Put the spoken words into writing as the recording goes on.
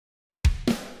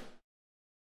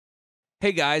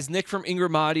Hey guys, Nick from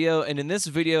Ingram Audio, and in this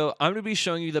video, I'm going to be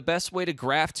showing you the best way to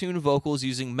graph tune vocals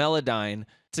using Melodyne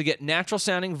to get natural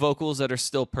sounding vocals that are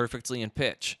still perfectly in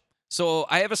pitch. So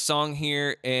I have a song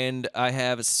here, and I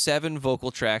have 7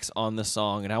 vocal tracks on the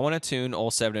song, and I want to tune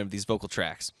all 7 of these vocal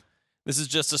tracks. This is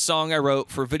just a song I wrote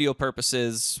for video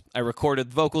purposes. I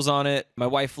recorded vocals on it. My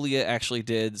wife Leah actually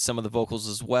did some of the vocals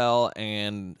as well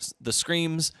and the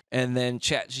screams, and then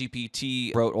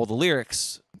ChatGPT wrote all the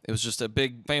lyrics. It was just a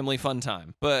big family fun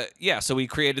time. But yeah, so we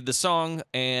created the song,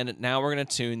 and now we're going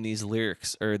to tune these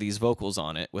lyrics or these vocals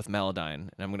on it with Melodyne,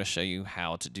 and I'm going to show you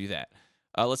how to do that.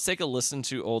 Let's take a listen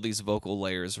to all these vocal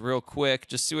layers real quick,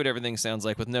 just see what everything sounds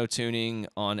like with no tuning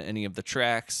on any of the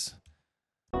tracks.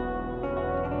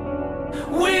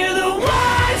 We're the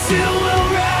ones who will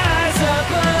rise up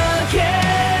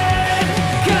again,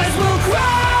 'cause we'll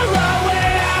crawl our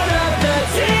way out of the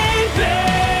deep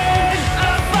end.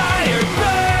 A fire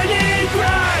burning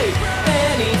bright,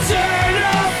 an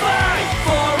eternal fight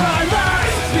for our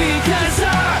lives, because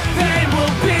our pain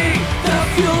will be the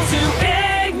fuel to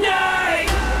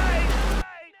ignite.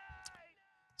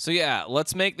 So yeah,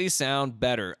 let's make these sound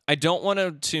better. I don't want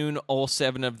to tune all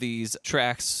 7 of these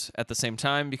tracks at the same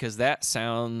time because that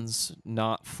sounds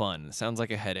not fun. It sounds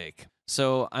like a headache.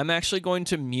 So I'm actually going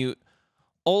to mute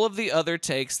all of the other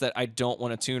takes that I don't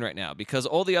want to tune right now because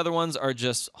all the other ones are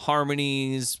just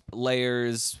harmonies,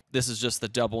 layers. This is just the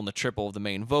double and the triple of the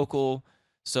main vocal.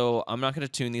 So I'm not going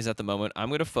to tune these at the moment. I'm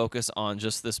going to focus on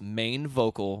just this main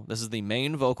vocal. This is the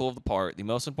main vocal of the part, the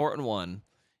most important one.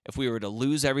 If we were to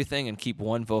lose everything and keep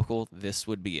one vocal, this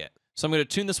would be it. So I'm going to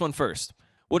tune this one first.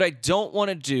 What I don't want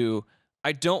to do,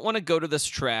 I don't want to go to this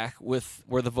track with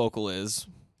where the vocal is,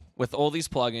 with all these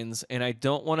plugins, and I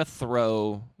don't want to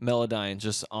throw Melodyne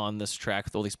just on this track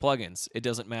with all these plugins. It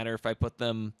doesn't matter if I put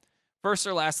them first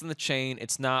or last in the chain.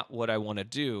 It's not what I want to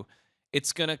do.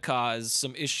 It's going to cause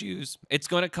some issues. It's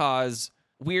going to cause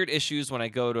weird issues when I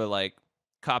go to like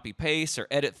copy paste or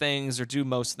edit things or do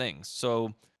most things.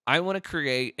 So I want to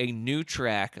create a new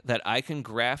track that I can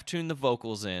graph tune the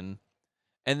vocals in,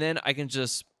 and then I can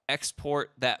just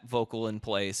export that vocal in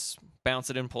place,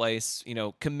 bounce it in place,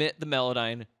 commit the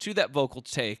Melodyne to that vocal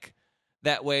take.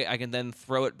 That way I can then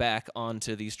throw it back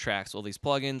onto these tracks, all these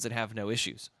plugins, and have no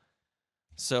issues.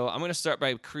 So I'm going to start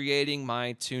by creating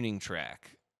my tuning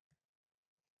track.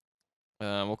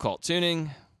 We'll call it tuning.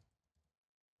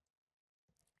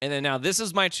 And then now this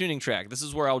is my tuning track. This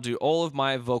is where I'll do all of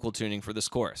my vocal tuning for this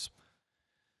chorus.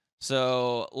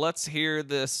 So let's hear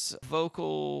this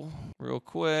vocal real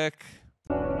quick.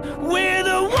 We're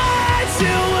the ones who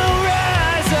will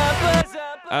rise up.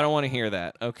 I don't want to hear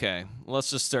that. Okay, let's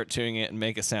just start tuning it and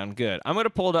make it sound good. I'm going to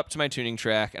pull it up to my tuning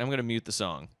track, and I'm going to mute the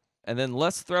song. And then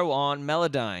let's throw on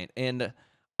Melodyne. And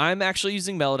I'm actually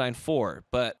using Melodyne 4,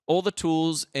 but all the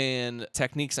tools and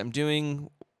techniques I'm doing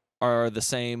are the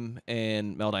same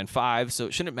in Melodyne 5, so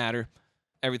it shouldn't matter.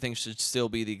 Everything should still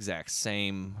be the exact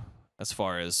same as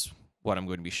far as what I'm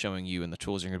going to be showing you and the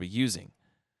tools you're going to be using.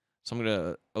 So I'm going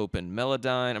to open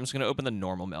Melodyne. I'm just going to open the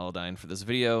normal Melodyne for this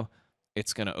video.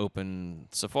 It's going to open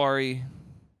Safari.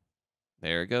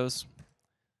 There it goes.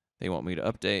 They want me to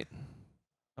update.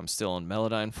 I'm still on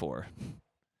Melodyne 4.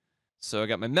 So I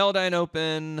got my Melodyne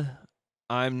open.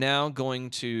 I'm now going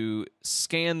to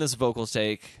scan this vocal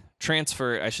take,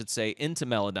 transfer, I should say, into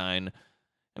Melodyne.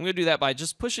 I'm going to do that by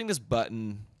just pushing this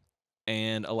button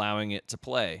and allowing it to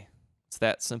play. It's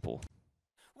that simple.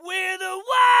 We're the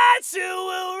ones who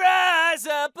will rise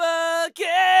up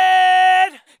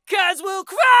again, 'cause we'll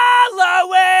crawl our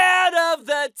way out of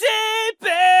the deep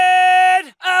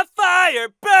end. A fire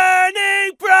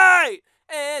burning bright,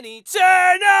 an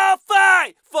eternal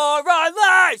fight for our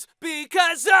lives,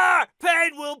 because our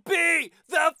pain will be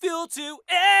the fuel to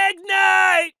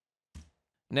ignite.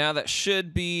 Now that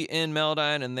should be in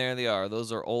Melodyne, and there they are.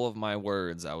 Those are all of my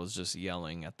words. I was just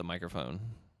yelling at the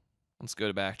microphone. Let's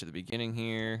go back to the beginning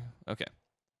here. Okay.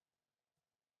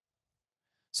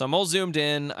 So I'm all zoomed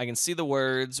in. I can see the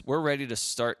words. We're ready to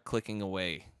start clicking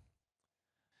away.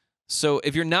 So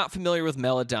if you're not familiar with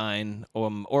Melodyne,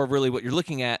 or really what you're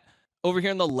looking at, over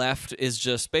here on the left is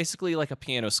just basically like a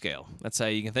piano scale. That's how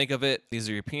you can think of it. These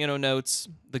are your piano notes.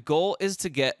 The goal is to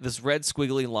get this red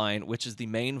squiggly line, which is the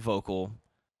main vocal,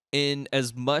 in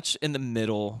as much in the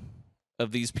middle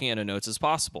of these piano notes as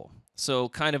possible. So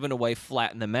kind of in a way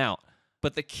flatten them out.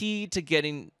 But the key to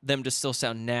getting them to still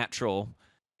sound natural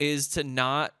is to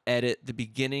not edit the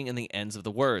beginning and the ends of the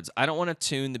words. I don't want to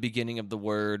tune the beginning of the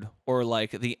word or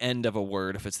like the end of a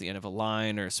word if it's the end of a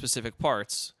line or specific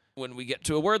parts when we get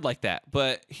to a word like that.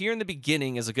 But here in the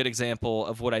beginning is a good example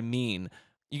of what I mean.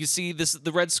 You can see this,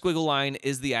 the red squiggle line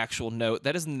is the actual note.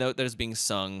 That is the note that is being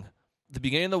sung. the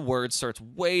beginning of the word starts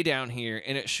way down here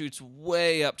and it shoots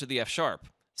way up to the F sharp.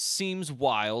 Seems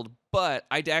wild, but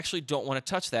I actually don't want to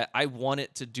touch that. I want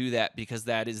it to do that because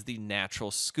that is the natural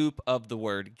scoop of the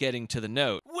word getting to the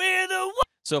note.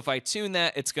 So if I tune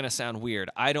that, it's going to sound weird.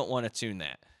 I don't want to tune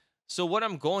that. So what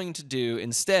I'm going to do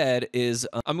instead is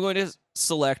I'm going to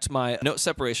select my note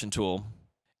separation tool,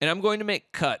 and I'm going to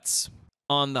make cuts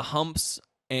on the humps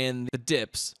and the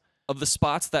dips of the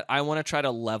spots that I want to try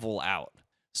to level out.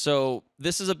 So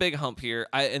this is a big hump here.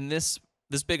 And this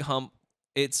big hump,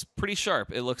 it's pretty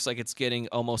sharp. It looks like it's getting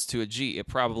almost to a G. It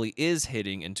probably is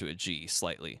hitting into a G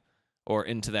slightly, or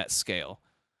into that scale.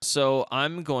 So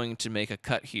I'm going to make a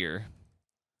cut here,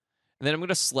 and then I'm going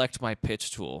to select my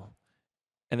pitch tool,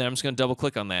 and then I'm just going to double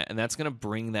click on that, and that's going to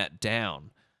bring that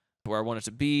down to where I want it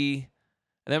to be.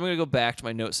 And then I'm going to go back to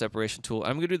my note separation tool.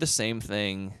 I'm going to do the same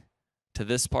thing to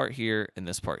this part here and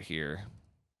this part here.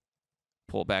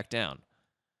 Pull it back down.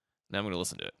 Now I'm going to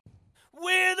listen to it.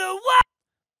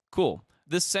 Cool.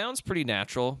 This sounds pretty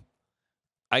natural.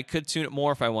 I could tune it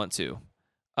more if I want to.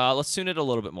 Let's tune it a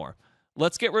little bit more.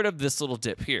 Let's get rid of this little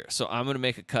dip here. So I'm going to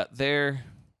make a cut there.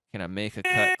 Can I make a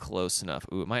cut close enough?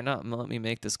 Ooh, it might not let me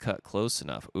make this cut close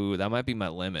enough. Ooh, that might be my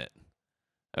limit.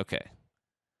 Okay.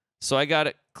 So I got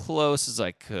it close as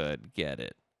I could get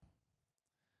it.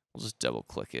 We'll just double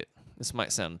click it. This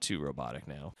might sound too robotic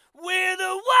now.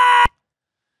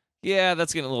 Yeah,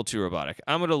 that's getting a little too robotic.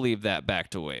 I'm going to leave that back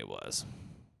to the way it was.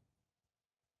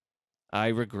 I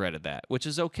regretted that, which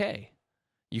is okay.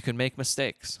 You can make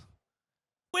mistakes.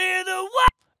 All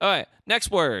right,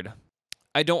 next word.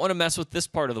 I don't want to mess with this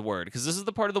part of the word because this is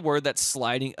the part of the word that's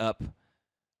sliding up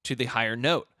to the higher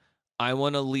note. I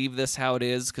want to leave this how it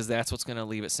is because that's what's going to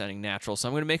leave it sounding natural. So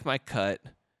I'm going to make my cut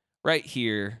right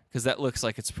here because that looks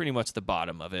like it's pretty much the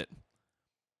bottom of it.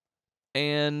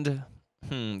 And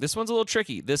this one's a little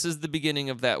tricky. This is the beginning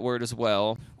of that word as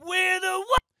well.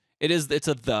 It's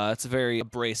a the. It's a very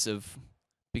abrasive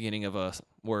beginning of a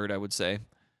word, I would say.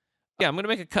 Yeah, I'm going to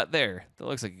make a cut there. That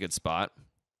looks like a good spot.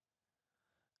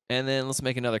 And then let's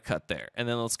make another cut there. And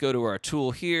then let's go to our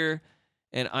tool here.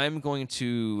 And I'm going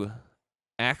to...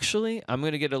 Actually, I'm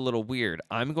going to get a little weird.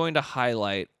 I'm going to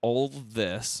highlight all of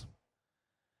this.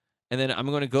 And then I'm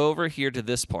going to go over here to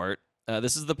this part.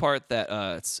 This is the part that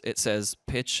it says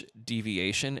pitch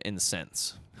deviation in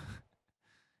cents.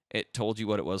 It told you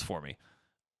what it was for me.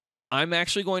 I'm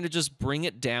actually going to just bring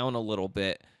it down a little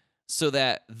bit so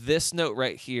that this note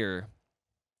right here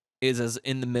is as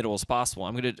in the middle as possible.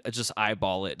 I'm going to just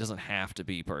eyeball it. It doesn't have to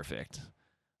be perfect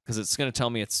because it's going to tell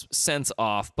me it's cents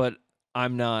off, but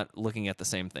I'm not looking at the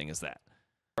same thing as that.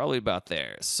 Probably about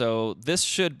there. So this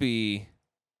should be,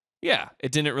 yeah,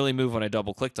 it didn't really move when I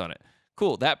double clicked on it.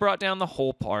 Cool. That brought down the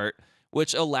whole part,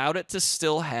 which allowed it to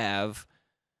still have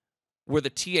where the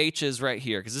TH is right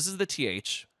here, because this is the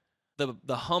TH.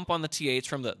 The hump on the TH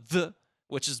from the,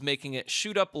 which is making it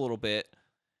shoot up a little bit.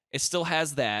 It still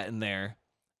has that in there.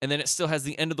 And then it still has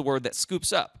the end of the word that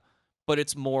scoops up, but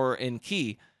it's more in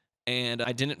key. And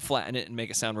I didn't flatten it and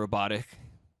make it sound robotic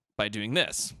by doing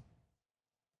this.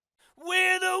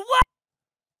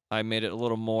 I made it a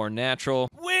little more natural.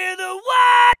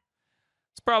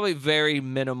 It's probably very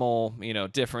minimal,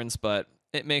 difference, but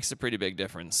it makes a pretty big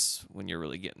difference when you're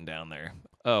really getting down there.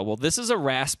 Oh, well, this is a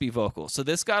raspy vocal. So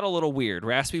this got a little weird.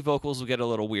 Raspy vocals will get a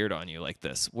little weird on you like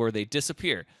this, where they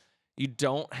disappear. You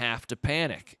don't have to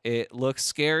panic. It looks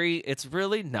scary. It's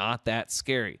really not that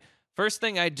scary. First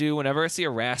thing I do whenever I see a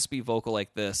raspy vocal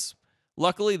like this,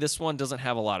 luckily this one doesn't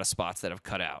have a lot of spots that have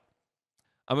cut out.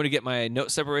 I'm going to get my note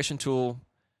separation tool,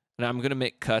 and I'm going to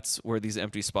make cuts where these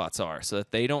empty spots are so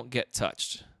that they don't get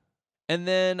touched. And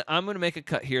then I'm going to make a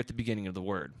cut here at the beginning of the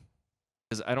word,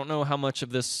 because I don't know how much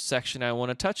of this section I want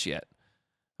to touch yet.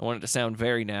 I want it to sound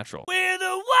very natural.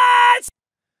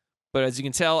 But as you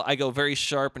can tell, I go very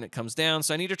sharp and it comes down,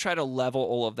 so I need to try to level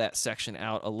all of that section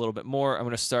out a little bit more. I'm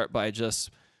going to start by just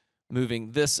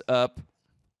moving this up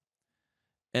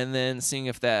and then seeing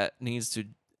if that needs to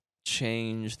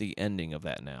change the ending of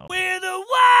that now.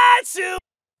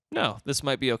 No, this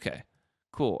might be okay.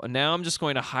 Cool. And now I'm just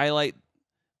going to highlight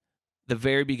the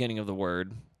very beginning of the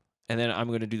word, and then I'm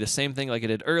going to do the same thing like I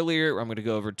did earlier, where I'm going to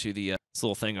go over to the this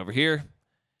little thing over here,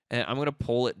 and I'm going to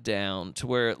pull it down to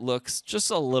where it looks just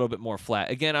a little bit more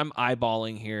flat. Again, I'm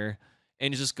eyeballing here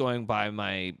and just going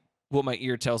by what my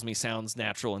ear tells me sounds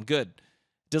natural and good.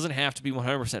 It doesn't have to be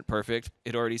 100% perfect.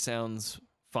 It already sounds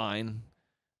fine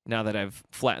now that I've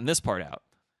flattened this part out.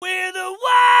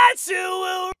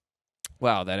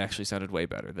 Wow, that actually sounded way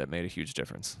better. That made a huge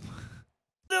difference.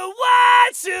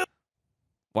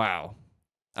 Wow.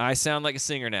 I sound like a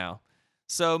singer now.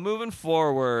 So moving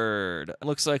forward, it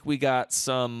looks like we got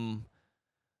some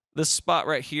This spot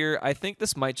right here, I think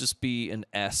this might just be an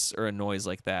S or a noise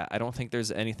like that. I don't think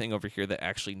there's anything over here that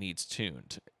actually needs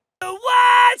tuned. The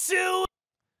ones who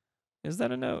Is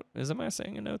that a note? Am I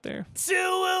saying a note there?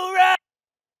 will rise.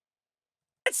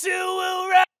 Who will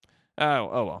rise.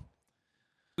 Oh well.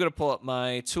 I'm gonna pull up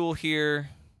my tool here.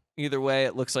 Either way,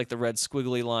 it looks like the red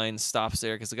squiggly line stops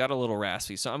there because it got a little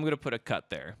raspy. So I'm gonna put a cut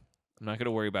there. I'm not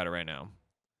gonna worry about it right now.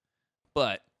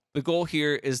 But the goal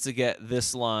here is to get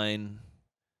this line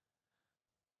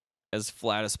as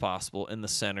flat as possible in the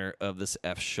center of this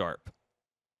F sharp.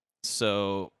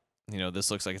 So,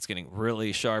 this looks like it's getting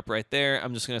really sharp right there.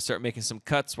 I'm just going to start making some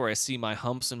cuts where I see my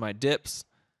humps and my dips.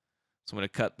 So I'm going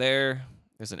to cut there.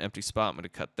 There's an empty spot. I'm going to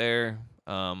cut there.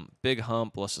 Big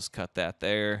hump. Let's just cut that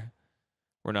there.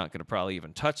 We're not going to probably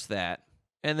even touch that.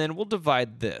 And then we'll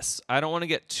divide this. I don't want to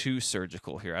get too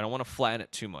surgical here. I don't want to flatten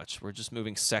it too much. We're just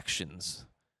moving sections.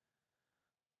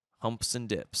 Humps and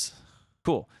dips.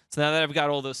 Cool. So now that I've got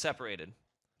all those separated,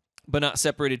 but not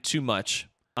separated too much,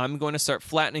 I'm going to start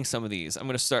flattening some of these. I'm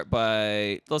going to start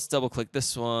by, let's double click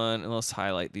this one and let's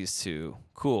highlight these two.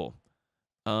 Cool.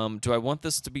 Do I want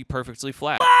this to be perfectly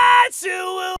flat?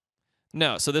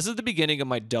 No. So this is the beginning of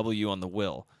my W on the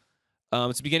will.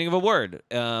 It's the beginning of a word.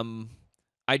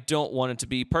 I don't want it to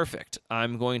be perfect.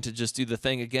 I'm going to just do the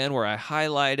thing again where I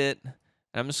highlight it, and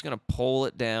I'm just going to pull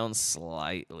it down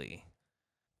slightly.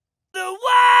 The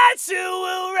ones who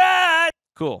will rise.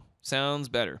 Cool. Sounds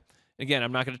better. Again,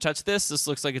 I'm not going to touch this. This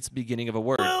looks like it's the beginning of a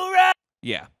word. Will rise.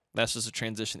 Yeah, that's just a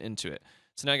transition into it.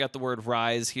 So now I got the word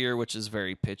rise here, which is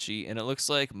very pitchy, and it looks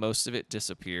like most of it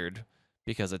disappeared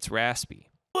because it's raspy.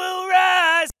 Will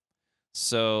rise.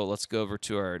 So let's go over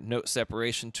to our note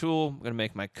separation tool. I'm going to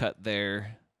make my cut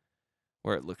there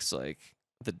where it looks like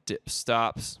the dip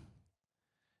stops.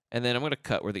 And then I'm going to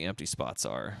cut where the empty spots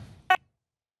are.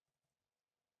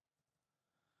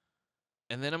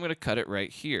 And then I'm going to cut it right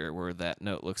here where that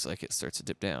note looks like it starts to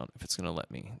dip down. If it's going to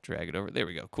let me drag it over. There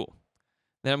we go. Cool.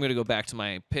 Then I'm going to go back to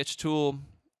my pitch tool.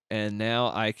 And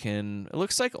now I can, it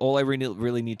looks like all I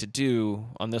really need to do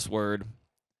on this word,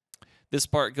 this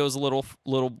part goes a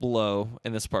little below,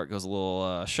 and this part goes a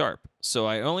little sharp. So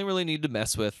I only really need to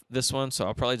mess with this one. So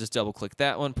I'll probably just double click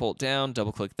that one, pull it down,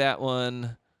 double click that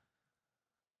one.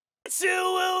 Who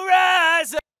will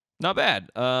rise. Not bad.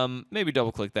 Maybe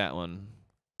double click that one.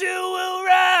 Who will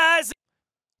rise.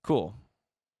 Cool.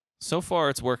 So far,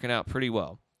 it's working out pretty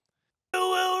well. Who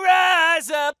will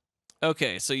rise up.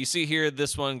 Okay, so you see here,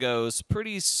 this one goes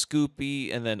pretty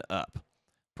scoopy and then up.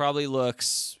 You're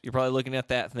probably looking at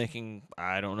that thinking,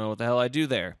 I don't know what the hell I do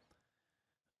there.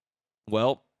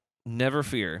 Well, never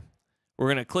fear. We're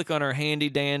going to click on our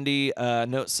handy dandy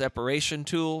note separation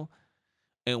tool,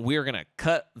 and we're going to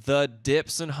cut the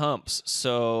dips and humps.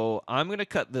 So I'm going to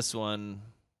cut this one,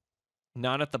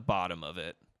 not at the bottom of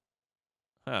it.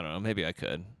 I don't know, maybe I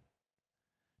could.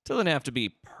 Doesn't have to be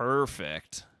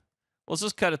perfect. Let's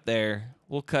just cut it there.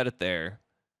 We'll cut it there.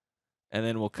 And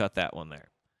then we'll cut that one there.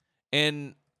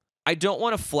 And I don't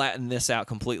want to flatten this out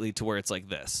completely to where it's like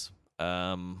this.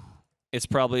 It's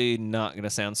probably not going to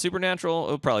sound supernatural.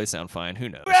 It'll probably sound fine. Who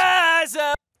knows? Rise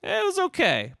up. It was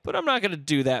okay. But I'm not going to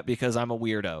do that because I'm a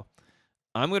weirdo.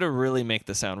 I'm going to really make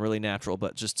the sound really natural,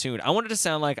 but just tuned. I want it to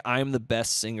sound like I'm the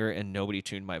best singer and nobody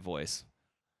tuned my voice.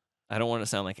 I don't want it to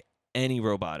sound like any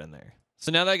robot in there.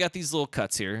 So now that I got these little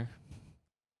cuts here,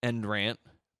 end rant,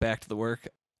 back to the work,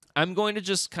 I'm going to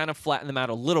just kind of flatten them out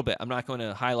a little bit. I'm not going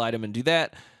to highlight them and do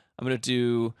that. I'm going to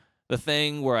do the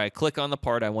thing where I click on the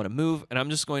part I want to move, and I'm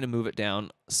just going to move it down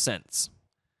cents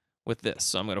with this.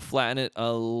 So I'm going to flatten it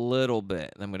a little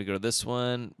bit. And I'm going to go to this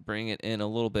one, bring it in a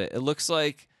little bit. It looks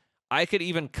like I could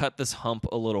even cut this hump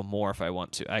a little more if I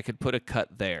want to. I could put a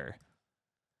cut there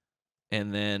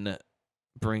and then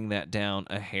bring that down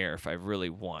a hair if I really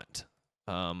want.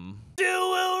 You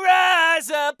will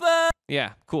rise up.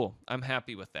 Yeah, cool. I'm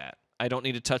happy with that. I don't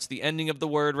need to touch the ending of the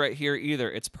word right here either.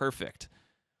 It's perfect.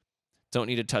 Don't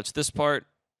need to touch this part.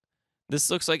 This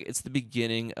looks like it's the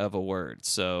beginning of a word.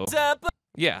 So,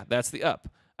 yeah, that's the up.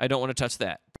 I don't want to touch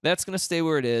that. That's going to stay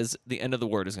where it is. The end of the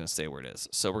word is going to stay where it is.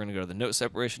 So we're going to go to the note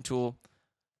separation tool.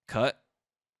 Cut.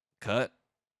 Cut.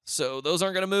 So those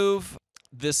aren't going to move.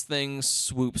 This thing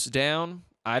swoops down.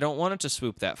 I don't want it to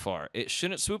swoop that far. It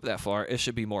shouldn't swoop that far. It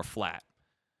should be more flat.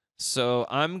 So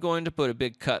I'm going to put a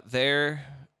big cut there.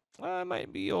 That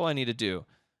might be all I need to do.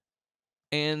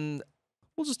 And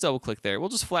we'll just double click there. We'll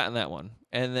just flatten that one.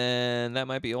 And then that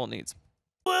might be all it needs.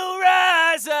 Will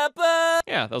rise up.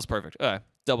 Yeah, that was perfect.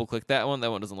 Double click that one. That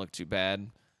one doesn't look too bad.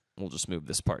 We'll just move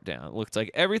this part down. It looks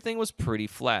like everything was pretty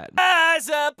flat. Rise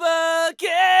up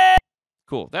again.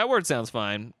 Cool. That word sounds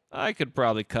fine. I could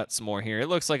probably cut some more here. It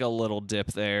looks like a little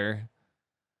dip there.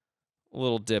 A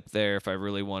little dip there if I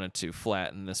really wanted to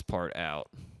flatten this part out.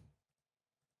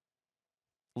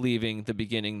 Leaving the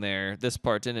beginning there. This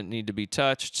part didn't need to be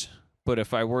touched, but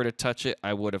if I were to touch it,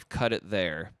 I would have cut it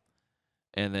there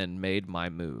and then made my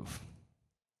move.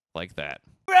 Like that.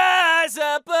 Rise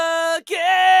up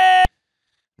again.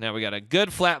 Now we got a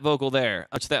good flat vocal there.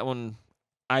 That one,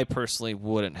 I personally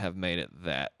wouldn't have made it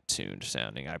that tuned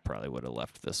sounding. I probably would have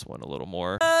left this one a little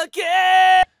more.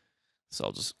 Again. So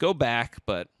I'll just go back,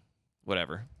 but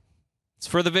whatever. It's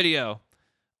for the video.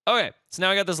 Okay, so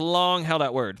now I got this long held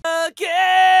out word.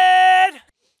 Again.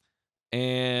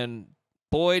 And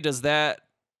boy, does that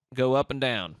go up and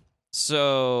down.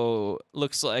 So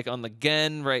looks like on the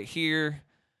gen right here,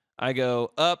 I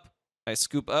go up, I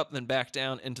scoop up, then back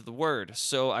down into the word.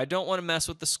 So I don't want to mess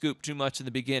with the scoop too much in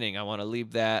the beginning. I want to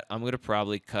leave that. I'm going to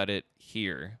probably cut it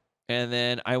here. And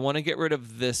then I want to get rid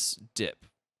of this dip.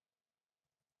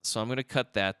 So I'm going to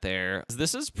cut that there.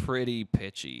 This is pretty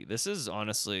pitchy. This is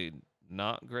honestly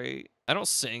not great. I don't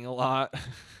sing a lot.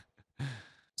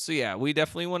 So yeah, we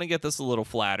definitely want to get this a little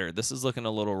flatter. This is looking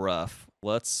a little rough.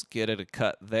 Let's get it a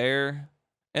cut there.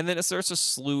 And then it starts to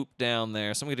sloop down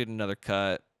there. So I'm going to do another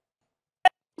cut.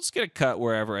 Let's get a cut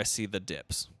wherever I see the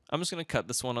dips. I'm just going to cut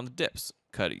this one on the dips.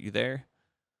 Cut it you there.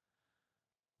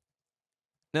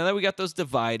 Now that we got those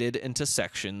divided into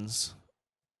sections,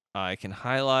 I can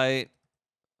highlight,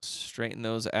 straighten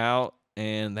those out,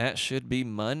 and that should be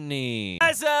money.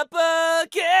 Rise up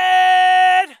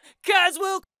again, 'cause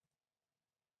we'll...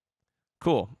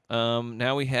 Cool.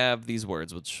 Now we have these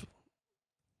words, which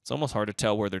it's almost hard to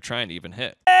tell where they're trying to even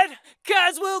hit.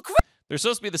 'Cause we'll... They're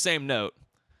supposed to be the same note.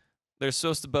 They're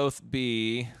supposed to both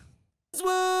be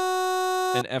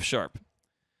an F sharp.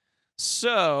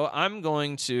 So I'm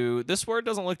going to, this word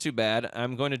doesn't look too bad.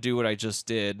 I'm going to do what I just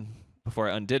did before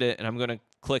I undid it, and I'm going to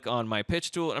click on my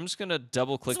pitch tool, and I'm just going to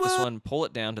double click this one, pull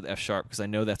it down to the F sharp, because I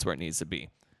know that's where it needs to be.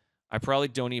 I probably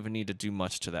don't even need to do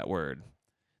much to that word.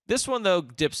 This one, though,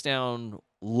 dips down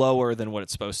lower than what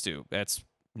it's supposed to. That's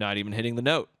not even hitting the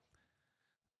note.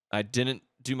 I didn't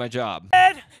do my job.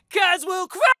 'Cause we'll...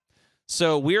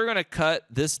 So we're going to cut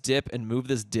this dip and move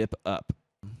this dip up.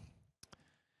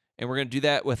 And we're going to do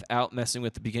that without messing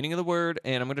with the beginning of the word.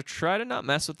 And I'm going to try to not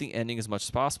mess with the ending as much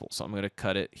as possible. So I'm going to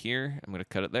cut it here. I'm going to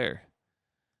cut it there.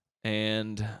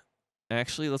 And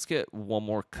actually, let's get one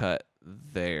more cut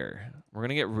there. We're going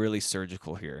to get really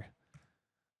surgical here.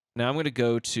 Now I'm going to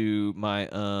go to my,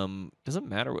 doesn't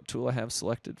matter what tool I have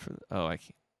selected for, oh, I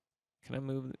can't. Can I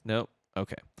move? Nope.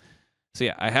 Okay. So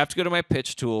yeah, I have to go to my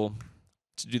pitch tool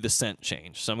to do the scent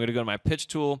change. So I'm going to go to my pitch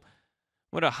tool.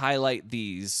 I'm going to highlight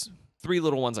these 3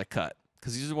 little ones I cut,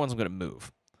 because these are the ones I'm going to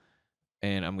move.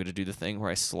 And I'm going to do the thing where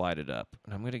I slide it up.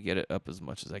 And I'm going to get it up as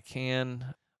much as I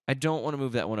can. I don't want to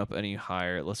move that one up any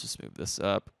higher. Let's just move this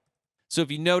up. So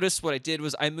if you notice, what I did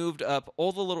was I moved up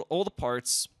all the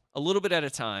parts a little bit at a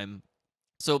time.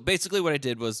 So basically what I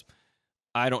did was,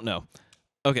 I don't know.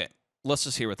 Okay, let's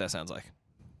just hear what that sounds like.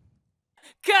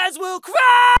 'Cause we'll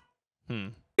cry.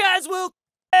 'Cause we'll...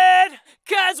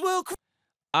 'Cause we'll...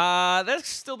 That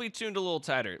still be tuned a little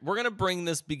tighter. We're going to bring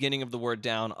this beginning of the word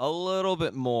down a little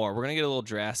bit more. We're going to get a little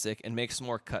drastic and make some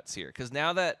more cuts here. Because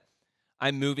now that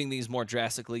I'm moving these more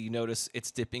drastically, you notice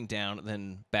it's dipping down and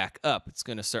then back up. It's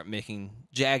going to start making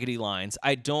jaggedy lines.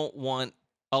 I don't want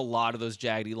a lot of those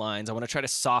jaggedy lines. I want to try to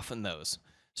soften those.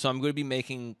 So I'm going to be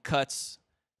making cuts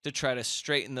to try to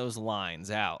straighten those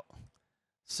lines out.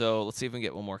 So let's see if we can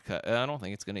get one more cut. I don't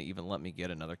think it's going to even let me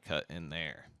get another cut in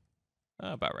there.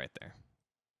 About right there.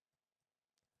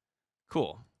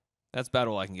 Cool. That's about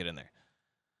all I can get in there.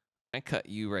 I cut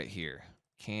you right here.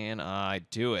 Can I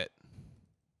do it?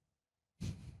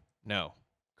 No.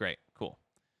 Great. Cool.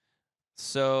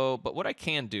 So, but what I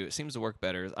can do, it seems to work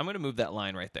better, is I'm going to move that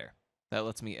line right there. That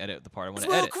lets me edit the part I want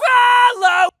to edit.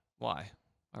 Why?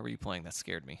 Why were you playing? That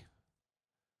scared me.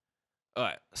 All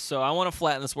right. So I want to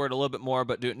flatten this word a little bit more,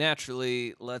 but do it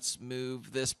naturally. Let's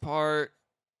move this part.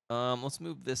 Let's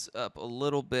move this up a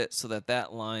little bit so that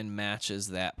that line matches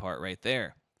that part right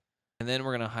there. And then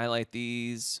we're going to highlight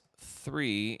these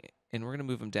 3, and we're going to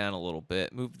move them down a little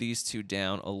bit. Move these 2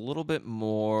 down a little bit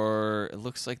more. It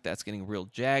looks like that's getting real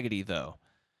jaggedy, though.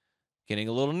 Getting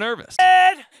a little nervous.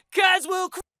 'Cause we'll...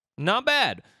 Not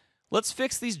bad. Let's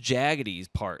fix these jaggedy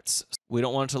parts. We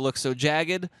don't want it to look so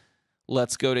jagged.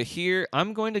 Let's go to here.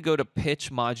 I'm going to go to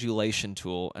pitch modulation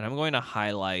tool, and I'm going to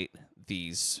highlight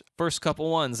these first couple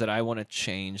ones that I want to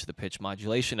change the pitch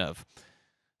modulation of.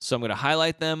 So I'm going to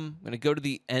highlight them. I'm going to go to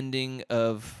the ending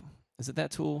of, is it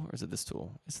that tool or is it this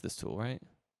tool? It's this tool, right?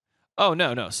 Oh,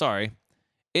 no, sorry.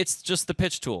 It's just the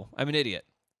pitch tool. I'm an idiot.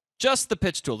 just the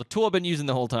pitch tool, the tool I've been using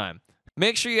the whole time.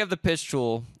 Make sure you have the pitch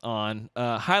tool on.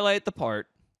 Highlight the part,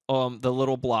 the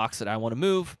little blocks that I want to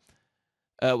move,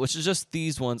 which is just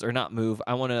these ones, or not move.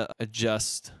 I want to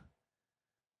adjust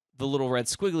the little red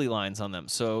squiggly lines on them.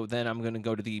 So then I'm going to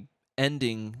go to the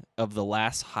ending of the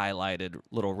last highlighted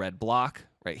little red block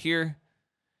right here.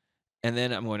 And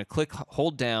then I'm going to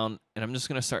hold down, and I'm just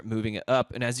going to start moving it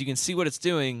up. And as you can see what it's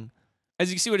doing,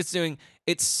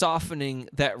 it's softening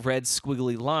that red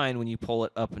squiggly line when you pull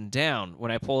it up and down.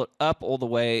 When I pull it up all the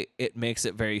way, it makes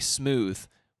it very smooth.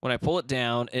 When I pull it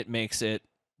down, it makes it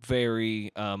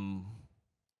very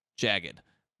jagged,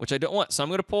 which I don't want. So I'm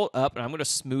going to pull it up, and I'm going to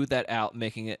smooth that out,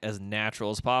 making it as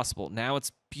natural as possible. Now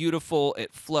it's beautiful.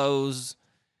 It flows.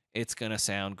 It's going to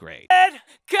sound great.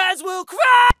 'Cause we'll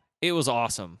cry. It was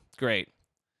awesome. Great.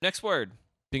 Next word.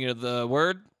 Beginning of the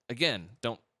word, again,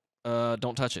 don't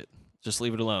touch it. Just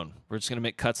leave it alone. We're just going to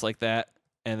make cuts like that,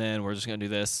 and then we're just going to do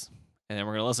this, and then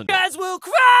we're going to listen to it. 'Cause we'll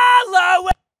crawl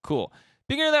away. Cool.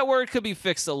 Beginning of that word could be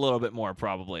fixed a little bit more,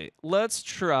 probably. Let's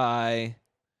try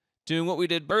doing what we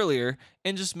did earlier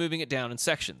and just moving it down in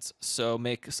sections. So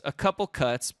make a couple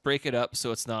cuts, break it up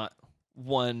so it's not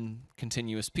one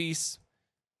continuous piece.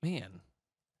 Man.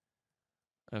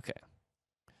 Okay.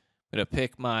 I'm going to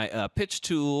pick my pitch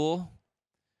tool,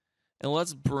 and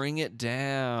let's bring it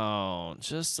down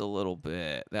just a little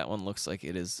bit. That one looks like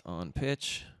it is on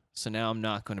pitch. So now I'm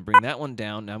not going to bring that one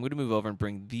down. Now I'm going to move over and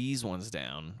bring these ones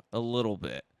down a little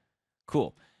bit.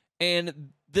 Cool.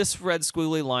 And this red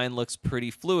squiggly line looks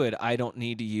pretty fluid. I don't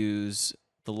need to use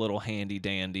the little handy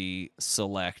dandy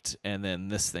select and then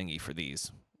this thingy for these.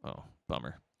 Oh,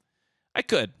 bummer. I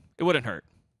could. It wouldn't hurt.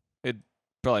 It'd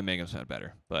probably make them sound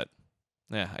better, but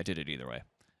yeah, I did it either way.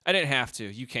 I didn't have to.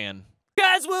 You can.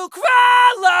 'Cause we'll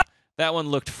crawl away. That one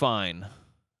looked fine.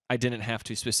 I didn't have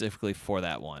to specifically for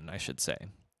that one, I should say.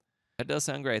 That does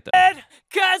sound great, though.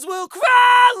 'Cause we'll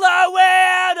crawl away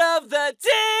out of the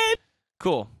deep.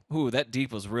 Cool. Ooh, that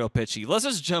deep was real pitchy. Let's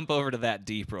just jump over to that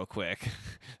deep real quick.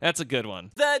 That's a good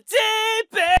one. The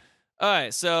deep end. All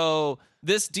right, so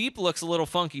this deep looks a little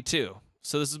funky, too.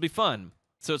 So this will be fun.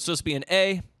 So it's supposed to be an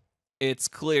A. It's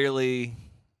clearly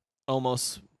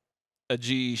almost a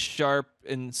G sharp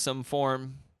in some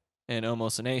form and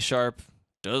almost an A sharp.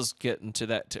 Does get into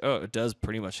that. It does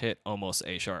pretty much hit almost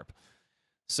A sharp.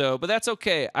 So, but that's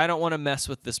okay. I don't want to mess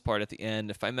with this part at the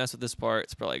end. If I mess with this part,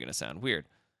 it's probably going to sound weird.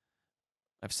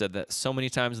 I've said that so many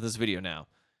times in this video now.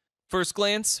 First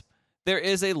glance, there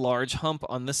is a large hump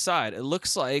on this side. It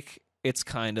looks like it's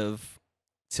kind of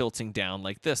tilting down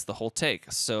like this the whole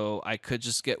take. So I could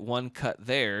just get one cut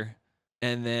there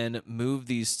and then move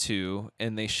these two,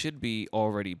 and they should be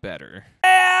already better.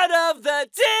 Out of the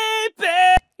deep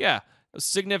end. Yeah,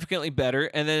 significantly better.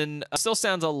 And then still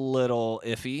sounds a little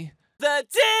iffy. The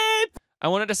deep. I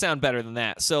want it to sound better than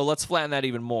that. So let's flatten that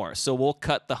even more. So we'll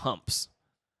cut the humps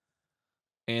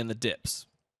and the dips.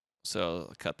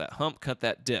 So cut that hump, cut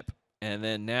that dip. And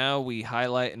then now we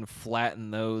highlight and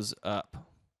flatten those up.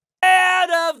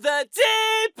 Out of the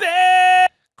deep end.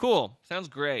 Cool. Sounds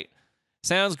great.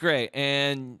 Sounds great.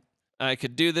 And I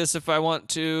could do this if I want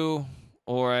to,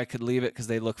 or I could leave it because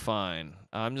they look fine.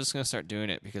 I'm just going to start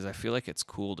doing it because I feel like it's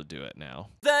cool to do it now.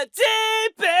 The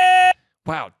deep end.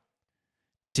 Wow.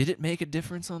 Did it make a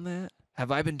difference on that? Have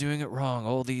I been doing it wrong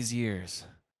all these years?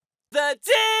 The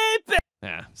deep end.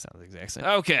 Yeah, sounds the exact same.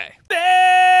 Okay.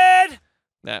 Bed.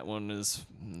 That one is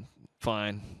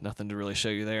fine. Nothing to really show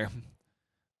you there.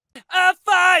 A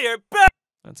fire burn.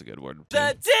 That's a good word.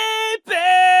 The deep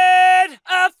end.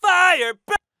 A fire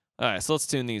burn. All right, so let's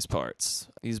tune these parts.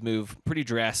 These move pretty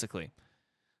drastically.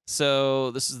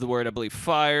 So this is the word, I believe,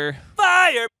 fire.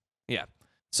 Fire. Yeah.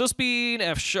 So speed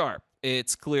F sharp.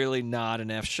 It's clearly not an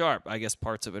F sharp. I guess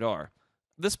parts of it are.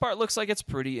 This part looks like it's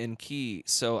pretty in key,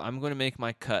 so I'm going to make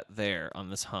my cut there on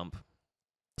this hump.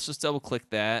 Let's just double click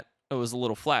that. Oh, it was a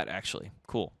little flat, actually.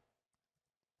 Cool.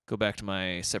 Go back to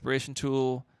my separation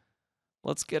tool.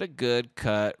 Let's get a good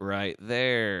cut right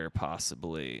there,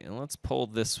 possibly. And let's pull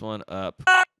this one up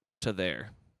to there.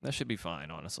 That should be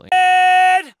fine, honestly.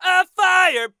 A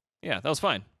fire. Yeah, that was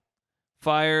fine.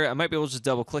 Fire, I might be able to just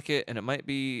double click it, and it might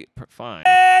be fine.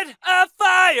 A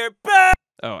fire burn.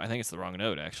 Oh, I think it's the wrong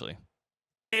note, actually.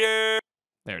 There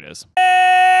There it is.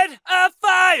 a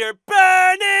fire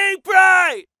burning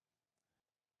bright.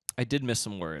 I did miss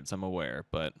some words, I'm aware,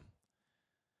 but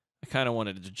I kind of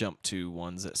wanted to jump to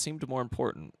ones that seemed more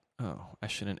important. Oh, I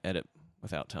shouldn't edit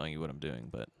without telling you what I'm doing,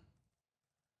 but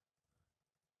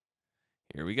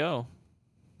here we go.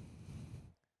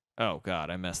 Oh, God,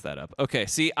 I messed that up. Okay,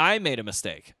 see, I made a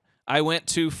mistake. I went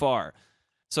too far.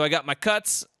 So I got my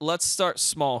cuts. Let's start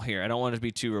small here. I don't want it to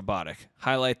be too robotic.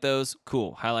 Highlight those.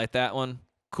 Cool. Highlight that one.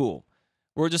 Cool.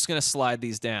 We're just going to slide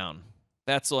these down.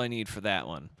 That's all I need for that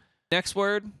one. Next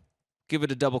word, give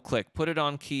it a double click. Put it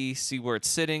on key, see where it's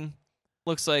sitting.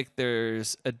 Looks like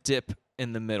there's a dip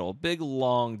in the middle. Big,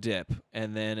 long dip.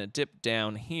 And then a dip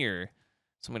down here.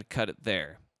 So I'm going to cut it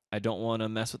there. I don't want to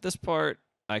mess with this part.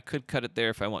 I could cut it there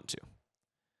if I want to.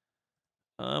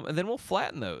 And then we'll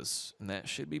flatten those, and that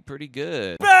should be pretty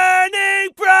good. Burning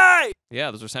bright! Yeah,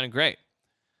 those are sounding great.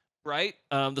 Bright,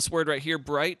 this word right here,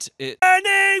 bright, it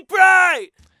Burning bright!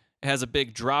 has a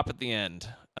big drop at the end.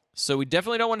 So we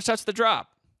definitely don't want to touch the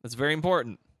drop. That's very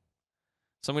important.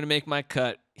 So I'm going to make my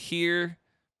cut here.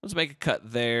 Let's make a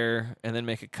cut there, and then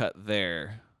make a cut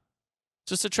there.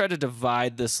 Just to try to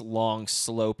divide this long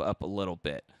slope up a little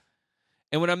bit.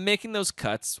 And when I'm making those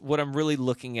cuts, what I'm really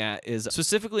looking at is,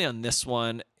 specifically on this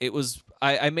one, it was,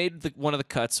 I made one of the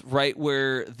cuts right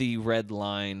where the red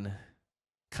line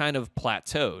kind of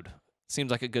plateaued.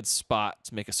 Seems like a good spot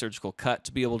to make a surgical cut,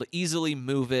 to be able to easily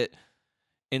move it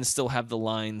and still have the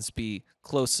lines be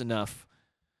close enough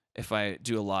if I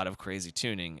do a lot of crazy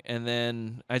tuning. And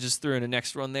then I just threw in an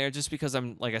extra one there just because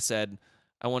I'm, like I said,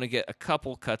 I want to get a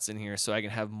couple cuts in here so I can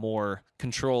have more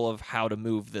control of how to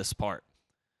move this part.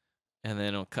 And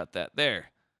then I'll cut that there.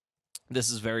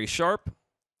 This is very sharp.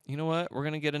 You know what? We're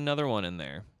going to get another one in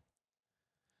there.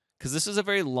 Because this is a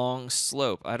very long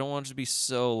slope. I don't want it to be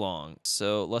so long.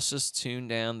 So let's just tune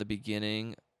down the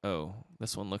beginning. Oh,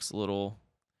 this one looks a little...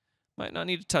 Might not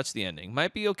need to touch the ending.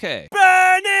 Might be okay.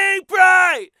 Burning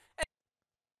bright!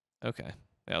 Okay,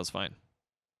 that was fine.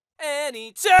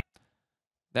 Anytime!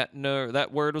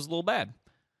 That word was a little bad.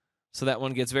 So that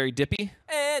one gets very dippy.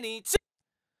 Anytime!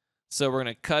 So we're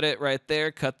going to cut it right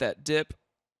there, cut that dip,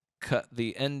 cut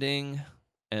the ending,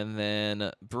 and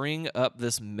then bring up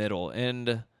this middle.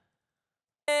 And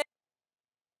I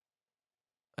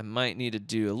might need to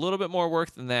do a little bit more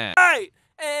work than that. Right!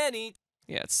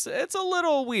 Yeah, it's a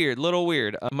little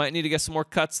weird, I might need to get some more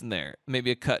cuts in there.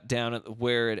 Maybe a cut down at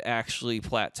where it actually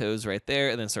plateaus right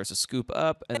there and then starts to scoop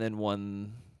up, and then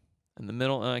one in the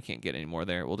middle. Oh, I can't get any more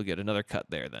there. We'll get another cut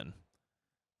there then.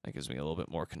 That gives me a little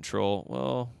bit more control.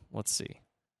 Well, let's see.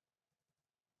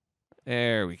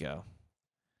 There we go.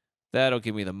 That'll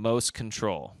give me the most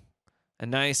control. A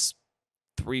nice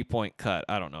 3-point cut.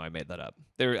 I don't know. I made that up.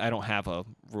 I don't have a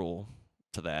rule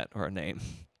to that or a name.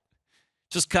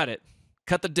 Just cut it.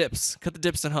 Cut the dips. Cut the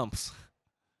dips and humps.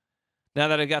 Now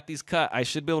that I got these cut, I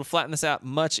should be able to flatten this out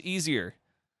much easier.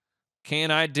 Can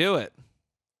I do it?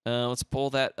 Let's pull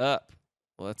that up.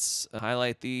 Let's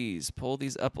highlight these. Pull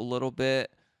these up a little bit.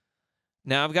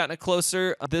 Now I've gotten it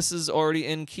closer. This is already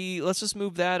in key. Let's just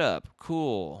move that up.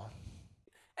 Cool.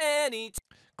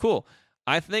 Cool.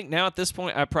 I think now at this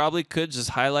point, I probably could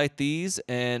just highlight these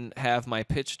and have my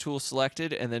pitch tool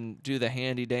selected and then do the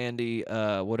handy dandy,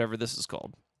 whatever this is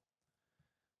called.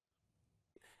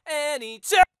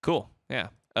 Cool. Yeah.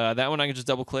 That one I can just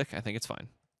double click. I think it's fine.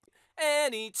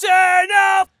 Turn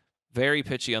off! Very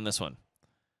pitchy on this one.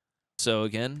 So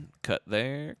again, cut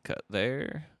there, cut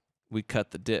there. We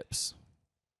cut the dips.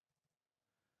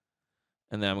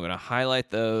 And then I'm going to highlight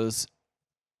those.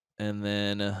 And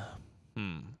then,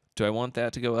 do I want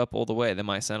that to go up all the way? That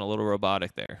might sound a little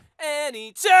robotic there.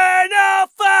 Turn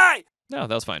off! No,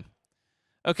 that was fine.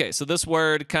 Okay, so this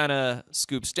word kind of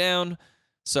scoops down.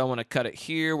 So I want to cut it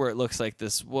here where it looks like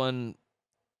this one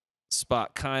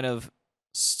spot kind of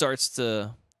starts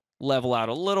to level out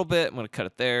a little bit. I'm going to cut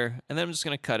it there. And then I'm just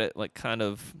going to cut it like kind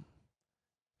of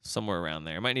somewhere around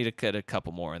there. I might need to cut a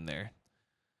couple more in there.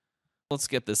 Let's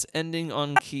get this ending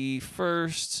on key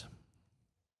first.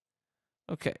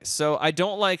 Okay, so I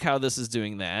don't like how this is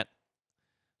doing that.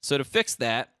 So to fix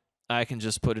that, I can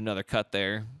just put another cut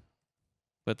there,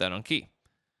 put that on key.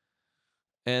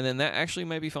 And then that actually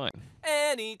might be fine.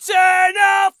 Turn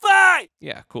off!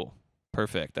 Yeah, cool.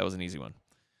 Perfect. That was an easy one.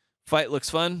 Fight looks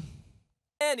fun.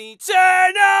 Turn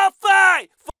off!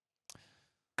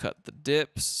 Cut the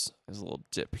dips. There's a little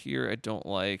dip here I don't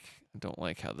like. I don't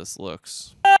like how this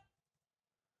looks.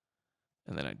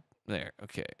 And then there.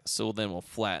 Okay. So then we'll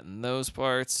flatten those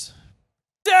parts.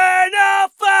 Turn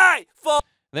off!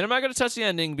 Then I'm not going to touch the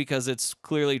ending because it's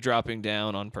clearly dropping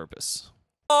down on purpose.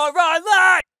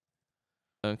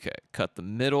 Okay. Cut the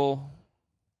middle.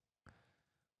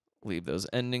 Leave those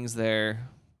endings there.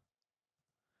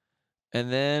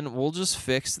 And then we'll just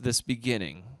fix this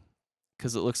beginning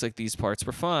because it looks like these parts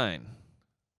were fine.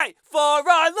 For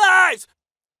our lives!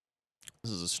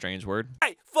 This is a strange word.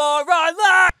 For our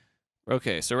lives!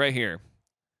 Okay, so right here.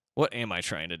 What am I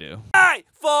trying to do?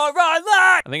 For our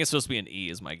lives! I think it's supposed to be an E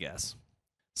is my guess.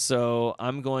 So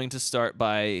I'm going to start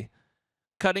by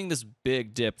cutting this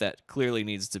big dip that clearly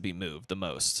needs to be moved the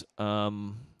most.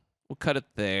 We'll cut it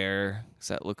there, because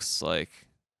that looks like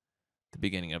the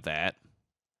beginning of that.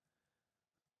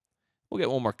 We'll get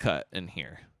one more cut in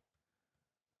here.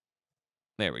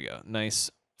 There we go. Nice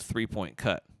 3-point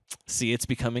cut. See, it's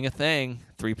becoming a thing.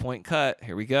 3-point cut.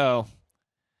 Here we go.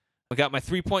 I got my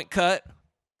 3-point cut.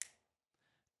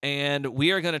 And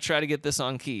we are going to try to get this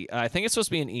on key. I think it's supposed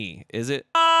to be an E. Is it?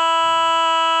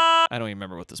 I don't even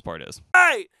remember what this part is.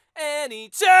 Fight! An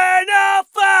eternal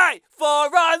fight for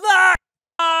our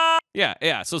life! Yeah,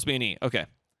 it's supposed to be an E. Okay.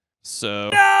 So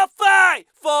No fight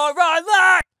for our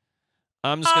life!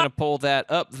 I'm just going to pull that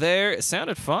up there. It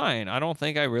sounded fine. I don't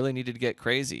think I really needed to get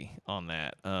crazy on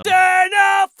that.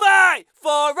 Eternal fight for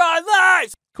our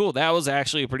lives! Cool. That was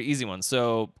actually a pretty easy one.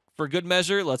 So for good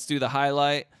measure, let's do the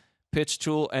highlight, pitch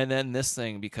tool, and then this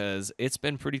thing, because it's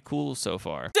been pretty cool so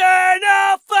far.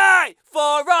 Eternal fight for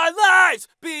our lives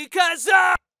because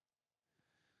of...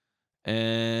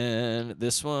 And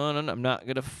this one, I'm not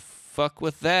going to fuck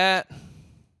with that.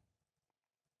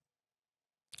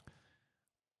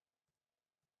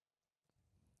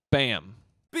 Bam.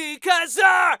 Because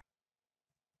our...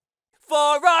 For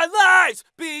our lives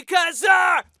because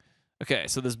our... Okay,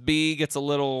 so this B gets a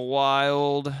little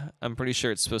wild. I'm pretty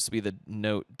sure it's supposed to be the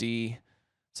note D.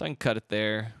 So I can cut it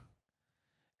there.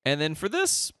 And then for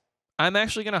this, I'm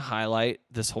actually going to highlight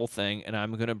this whole thing, and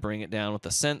I'm going to bring it down with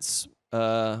the sense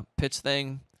pitch thing.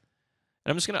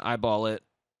 And I'm just going to eyeball it,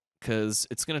 because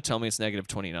it's going to tell me it's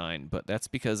 -29, but that's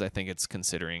because I think it's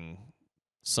considering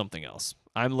something else.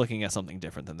 I'm looking at something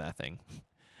different than that thing.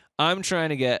 I'm trying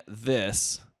to get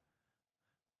this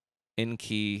in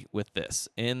key with this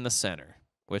in the center,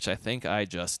 which I think I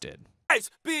just did.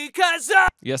 Because of...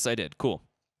 Yes, I did. Cool.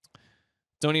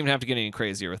 Don't even have to get any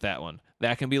crazier with that one.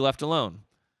 That can be left alone.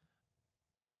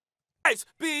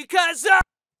 Because of...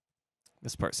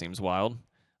 This part seems wild.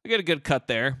 I get a good cut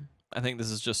there. I think this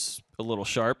is just a little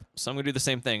sharp. So I'm going to do the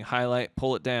same thing. Highlight,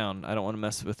 pull it down. I don't want to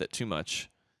mess with it too much.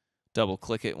 Double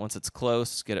click it once it's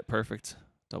close. Get it perfect.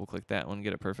 Double click that one.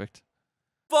 Get it perfect.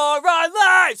 For our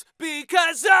lives,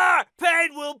 because our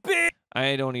pain will be...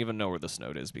 I don't even know where this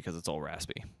note is because it's all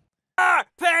raspy. Our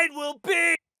pain will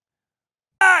be...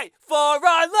 For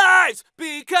our lives,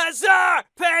 because our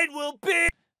pain will be...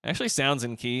 It actually sounds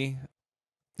in key.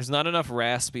 There's not enough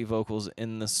raspy vocals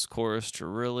in this chorus to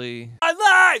really... Our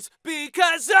lives,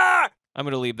 because our... I'm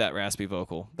going to leave that raspy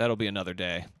vocal. That'll be another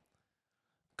day.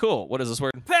 Cool. What is this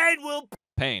word? Pain will...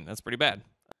 Pain. That's pretty bad.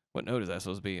 What note is that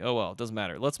supposed to be? Oh, well, it doesn't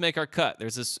matter. Let's make our cut.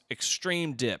 There's this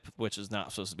extreme dip, which is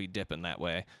not supposed to be dipping that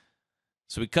way.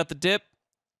 So we cut the dip,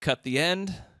 cut the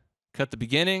end, cut the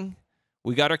beginning.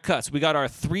 We got our cuts. We got our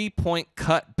 3-point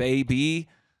cut, baby.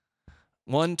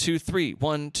 1, 2, 3.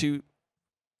 1, 2,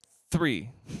 3.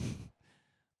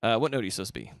 What note are you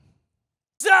supposed to be?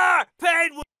 Our pain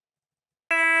will...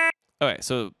 Okay,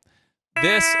 so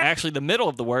this, actually, the middle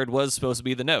of the word was supposed to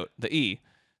be the note, the E.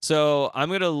 So I'm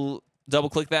going to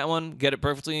double-click that one, get it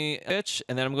perfectly pitched,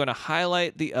 and then I'm going to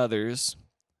highlight the others.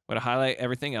 I'm going to highlight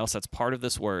everything else that's part of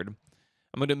this word.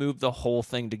 I'm going to move the whole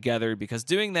thing together, because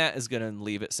doing that is going to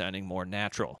leave it sounding more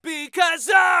natural. Because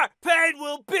our pain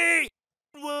will be...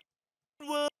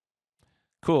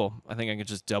 Cool. I think I can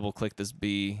just double-click this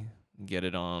B and get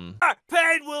it on. Our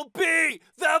pain will be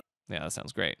the... Yeah, that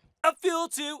sounds great. The fuel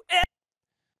to... It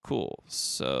Cool.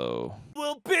 So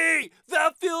will be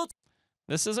the fuel...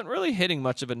 This isn't really hitting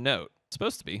much of a note. It's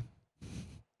supposed to be.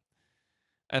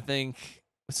 I think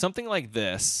something like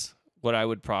this, what I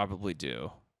would probably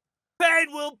do.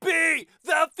 Pain will be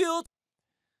the fuel...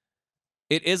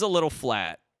 It is a little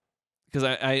flat, because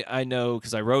I know,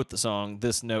 because I wrote the song,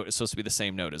 this note is supposed to be the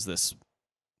same note as this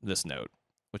note,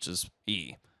 which is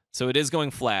E. So it is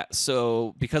going flat.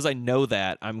 So because I know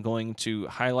that, I'm going to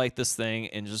highlight this thing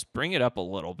and just bring it up a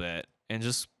little bit, and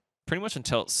just pretty much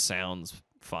until it sounds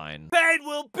fine. Pain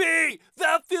will be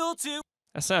the fuel to...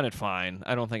 That sounded fine.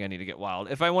 I don't think I need to get wild.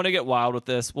 If I want to get wild with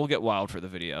this, we'll get wild for the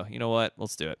video. You know what?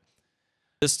 Let's do it.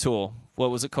 This tool,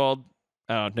 what was it called?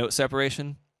 Note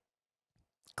separation.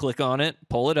 Click on it,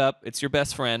 pull it up. It's your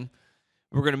best friend.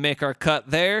 We're going to make our cut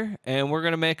there, and we're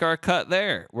going to make our cut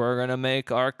there. We're going to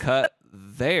make our cut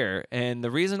there. And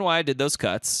the reason why I did those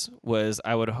cuts was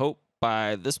I would hope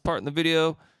by this part in the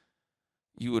video,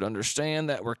 you would understand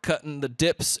that we're cutting the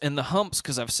dips and the humps,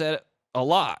 because I've said it a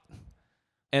lot.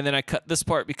 And then I cut this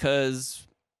part because,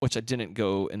 which I didn't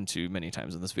go into many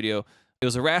times in this video, it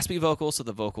was a raspy vocal, so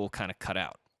the vocal kind of cut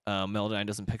out. Melodyne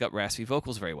doesn't pick up raspy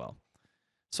vocals very well.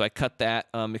 So I cut that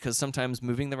because sometimes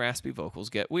moving the raspy vocals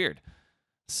get weird.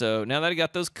 So now that I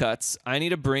got those cuts, I need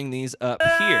to bring these up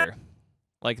here.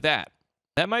 like that.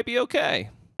 That might be okay.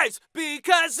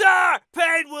 Because our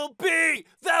pain will be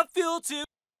the fuel to.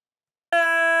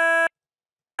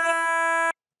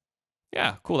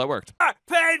 Yeah, cool, that worked. Our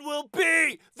pain will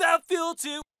be the fuel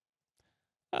to.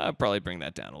 I'll probably bring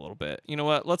that down a little bit. You know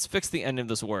what? Let's fix the end of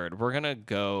this word. We're going to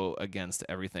go against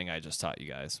everything I just taught you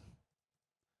guys.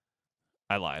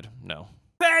 I lied. No.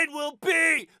 Pain will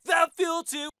be the fuel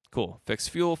to. Cool. Fix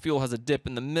fuel. Fuel has a dip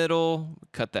in the middle.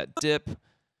 Cut that dip.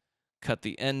 Cut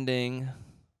the ending.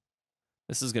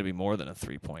 This is going to be more than a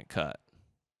 3-point cut.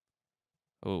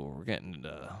 Oh, we're getting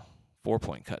into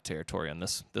 4-point cut territory on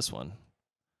this one.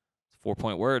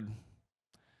 4-point word.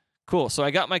 Cool, so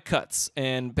I got my cuts,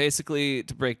 and basically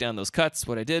to break down those cuts,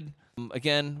 what I did,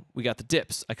 again, we got the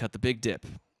dips. I cut the big dip.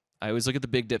 I always look at the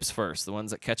big dips first, the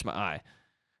ones that catch my eye.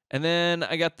 And then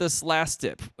I got this last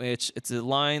dip, which it's a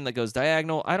line that goes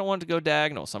diagonal. I don't want it to go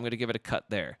diagonal, so I'm going to give it a cut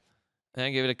there. And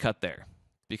I give it a cut there,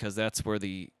 because that's where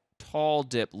the tall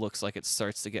dip looks like it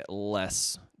starts to get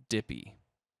less dippy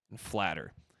and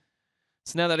flatter.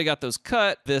 So now that I got those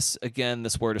cut, this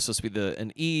word is supposed to be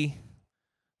an E,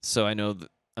 so I know that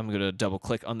I'm going to double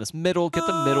click on this middle, get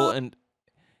the middle and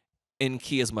in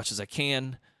key as much as I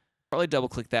can. Probably double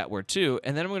click that word too.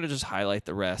 And then I'm going to just highlight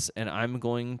the rest, and I'm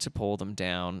going to pull them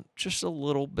down just a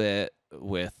little bit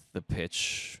with the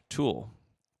pitch tool,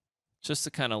 just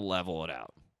to kind of level it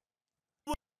out.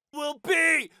 Will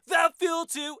be the fuel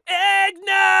to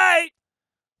ignite.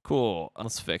 Cool.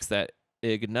 Let's fix that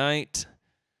ignite.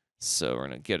 So we're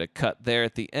going to get a cut there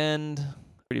at the end.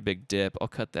 Pretty big dip. I'll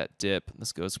cut that dip.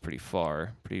 This goes pretty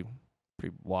far, pretty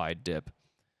wide dip.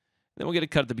 Then we'll get a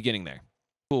cut at the beginning there.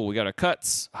 Cool, we got our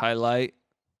cuts, highlight.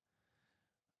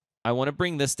 I want to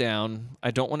bring this down.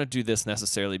 I don't want to do this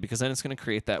necessarily because then it's going to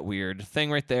create that weird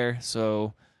thing right there.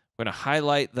 So I'm going to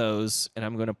highlight those and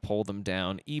I'm going to pull them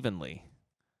down evenly.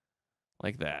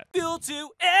 Like that. Fuel to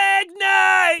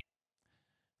ignite!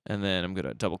 And then I'm going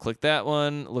to double click that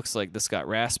one. Looks like this got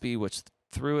raspy, which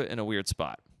threw it in a weird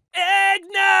spot.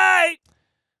 Ignite!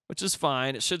 Which is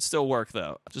fine. It should still work,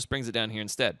 though. It just brings it down here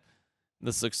instead.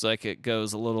 This looks like it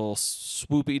goes a little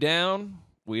swoopy down.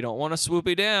 We don't want to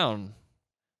swoopy down.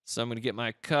 So I'm going to get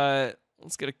my cut.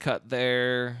 Let's get a cut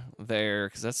there,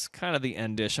 because that's kind of the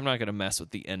endish. I'm not going to mess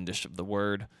with the endish of the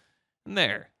word. And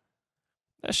there.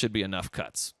 That should be enough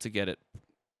cuts to get it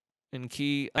in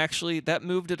key. Actually, that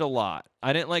moved it a lot.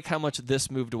 I didn't like how much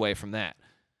this moved away from that.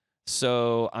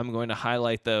 So I'm going to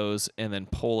highlight those and then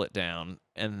pull it down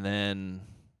and then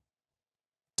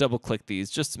double click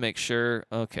these just to make sure.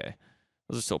 Okay,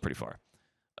 those are still pretty far.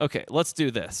 Okay, let's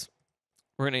do this.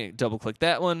 We're going to double click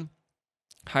that one,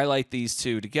 highlight these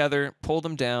two together, pull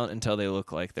them down until they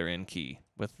look like they're in key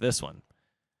with this one.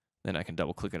 Then I can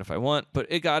double click it if I want, but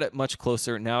it got it much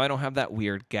closer. Now I don't have that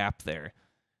weird gap there.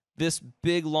 This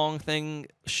big long thing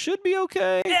should be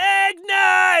okay.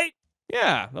 Ignite!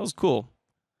 Yeah, that was cool.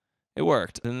 It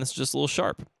worked. And this is just a little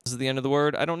sharp. This is the end of the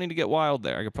word. I don't need to get wild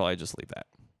there. I could probably just leave that.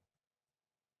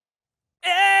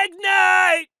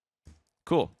 Ignite!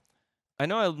 Cool. I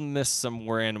know I missed some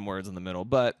random words in the middle,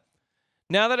 but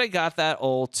now that I got that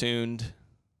all tuned,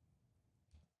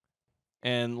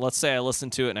 and let's say I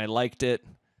listened to it and I liked it,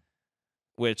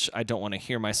 which I don't want to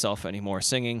hear myself anymore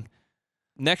singing,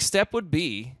 next step would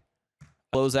be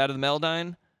close out of the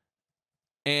Melodyne,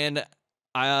 and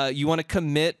you want to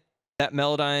commit that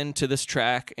Melodyne to this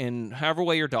track in however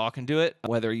way your DAW can do it,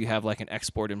 whether you have like an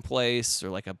export in place or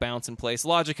like a bounce in place.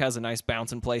 Logic has a nice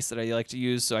bounce in place that I like to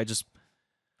use, so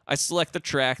I select the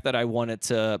track that I want it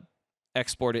to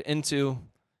export it into,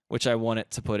 which I want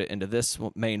it to put it into this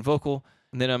main vocal,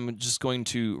 and then I'm just going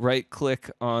to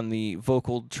right-click on the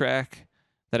vocal track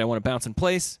that I want to bounce in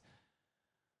place.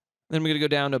 Then I'm going to go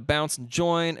down to bounce and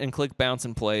join and click bounce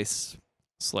in place.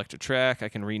 Select a track. I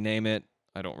can rename it.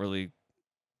 I don't really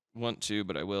want to,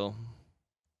 but I will.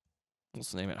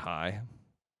 Let's name it Hi.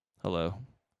 Hello.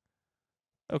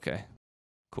 Okay.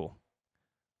 Cool.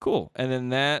 Cool. And then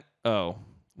that, oh,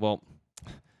 well,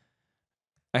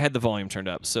 I had the volume turned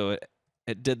up, so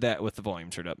it did that with the volume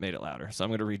turned up, made it louder. So I'm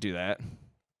going to redo that.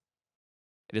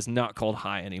 It is not called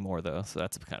Hi anymore, though, so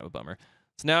that's kind of a bummer.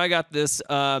 So now I got this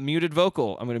muted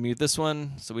vocal. I'm going to mute this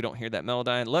one so we don't hear that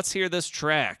Melodyne. Let's hear this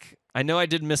track. I know I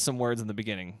did miss some words in the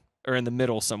beginning, or in the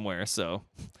middle somewhere, so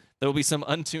there will be some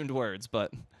untuned words,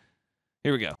 but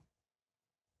here we go.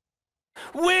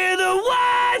 We're the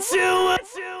ones who...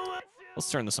 Let's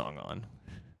turn the song on.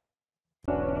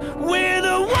 We're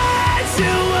the ones who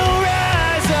will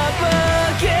rise up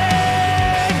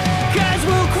again, 'cause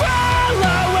we'll crawl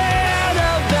our way out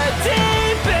of the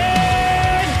deep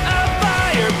end, a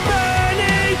fire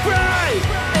burning bright,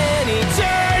 an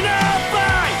eternal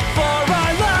fight for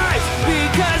our lives,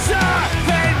 because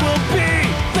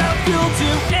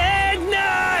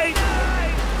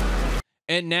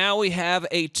And now we have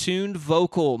a tuned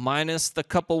vocal minus the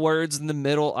couple words in the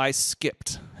middle I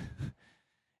skipped.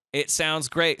 It sounds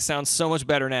great. Sounds so much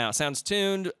better now. It sounds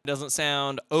tuned. Doesn't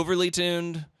sound overly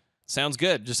tuned. Sounds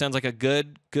good. Just sounds like a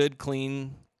good,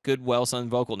 clean, good, well-sung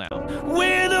vocal now.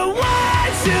 We're the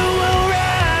ones who will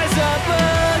rise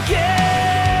up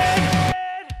again.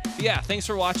 Yeah, thanks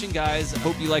for watching, guys.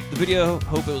 Hope you liked the video.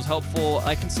 Hope it was helpful.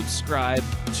 Like and subscribe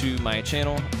to my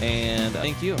channel. And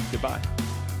thank you. Goodbye.